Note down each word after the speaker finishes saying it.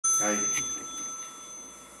Right.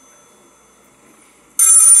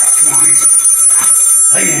 Come on,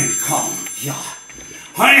 again, calm, yeah.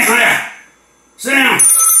 Honey, sit down.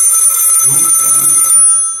 Oh my God.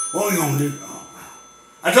 What are we gonna do? Oh,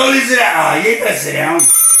 I told you to sit down. You ain't better sit down.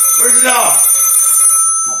 Where's the dog?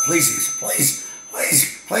 Oh, please,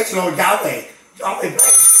 Lord Yahweh, please.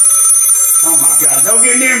 Oh my God, don't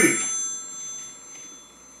get near me.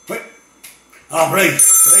 Wait. Oh, please.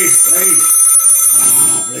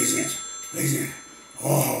 Oh, please answer.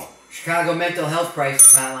 Oh. Chicago Mental Health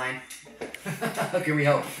Crisis Hotline. How can we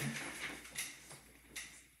help?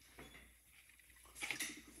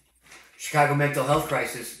 Chicago Mental Health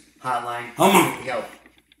Crisis Hotline. Come on. How can we help?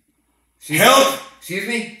 Help? Excuse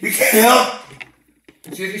me? You can't help.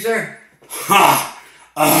 Excuse me, sir?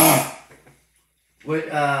 What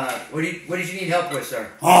did you need help with,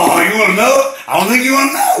 sir? Oh, you want to know? I don't think you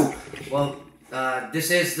want to know. Well, this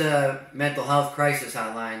is the Mental Health Crisis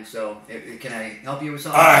Hotline, so can I help you with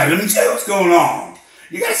something? All right, let me tell you what's going on.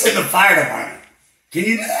 You got to send the fire department. Can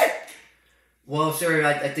you do that? Well, sir,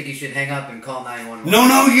 I think you should hang up and call 911.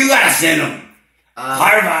 No, you got to send them.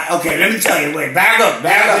 Okay, let me tell you. Wait, back up. We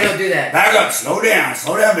don't do that. Back up. Slow down,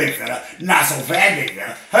 big fella. Not so fast, big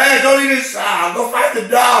fella. Hey, don't leave this side. Go find the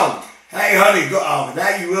dog. Hey, honey, go. Oh,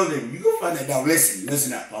 that you will do. You go find that dog.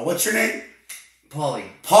 Listen up. What's your name? Paulie.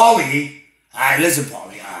 Paulie? All right, listen,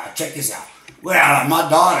 Paulie. Check this out. Well, my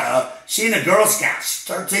daughter, she's in a Girl Scout. She's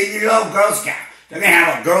 13-year-old Girl Scout. They're going to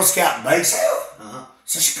have a Girl Scout bake sale.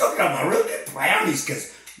 So she cooked up a real good brownies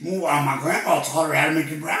because my grandma taught her how to make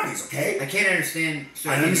the brownies, okay? I can't understand.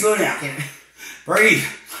 All right, let me slow down. Breathe.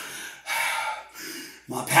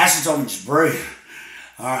 My pastor told me just breathe.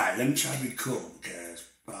 All right, let me try to be cool because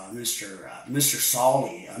Mr. Saul,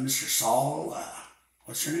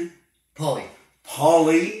 what's your name? Paulie.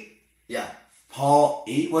 Paulie? Yeah. Paul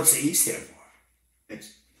E? What's the E stand for?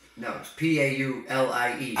 It's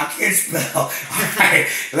Paulie. I can't spell. All right,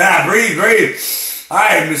 now breathe. All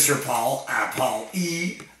right, Mr. Paul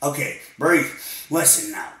E. Okay, breathe.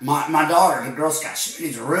 Listen now, my daughter, the Girl Scout, she made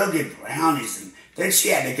these real good brownies, and then she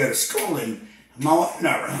had to go to school, and my wife and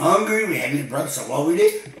I were hungry. We hadn't eaten breakfast, so what we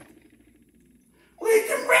did? We ate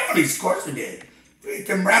them brownies. Of course we did. We ate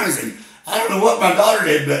them brownies, and I don't know what my daughter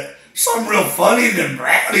did, but something real funny in them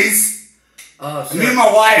brownies. Oh, me and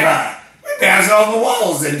my wife, we bouncing off the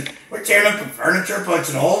walls, and we're tearing up the furniture,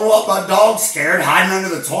 punching a hole in the wall. My dog's scared, hiding under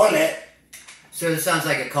the toilet. So this sounds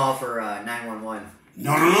like a call for 911.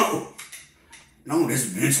 No, this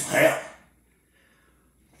is mental health.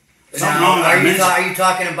 Are you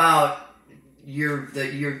talking about you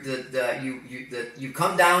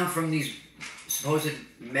come down from these supposed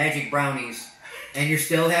magic brownies and you're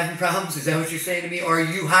still having problems? Is that what you're saying to me? Or are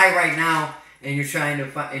you high right now and you're trying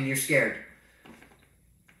to and you're scared?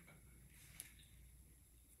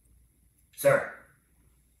 Sir.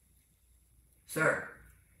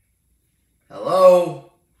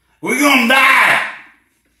 Hello? We're gonna die!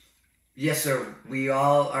 Yes, sir. We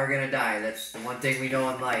all are gonna die. That's the one thing we know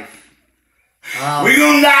in life. We're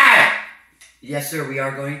gonna die! Yes, sir. We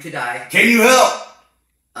are going to die. Can you help?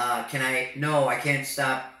 No, I can't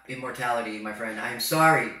stop immortality, my friend. I'm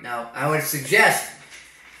sorry. Now, I would suggest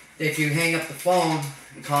that you hang up the phone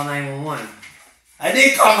and call 911. I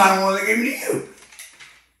did call 911. They gave me to you.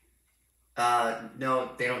 No,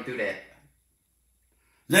 they don't do that.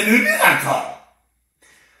 Then who did I call?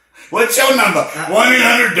 What's your number?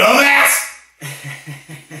 1-800-dumbass?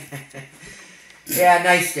 Yeah,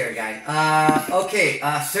 nice there, guy. Okay,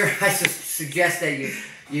 sir, I suggest that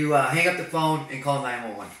you hang up the phone and call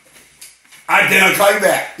 911. Alright, then I'll call you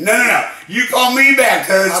back. No. You call me back,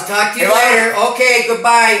 cuz. I'll talk to you later. Okay,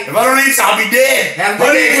 goodbye. If I don't answer, I'll be dead. Have a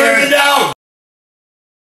good day, sir. Where's the dog?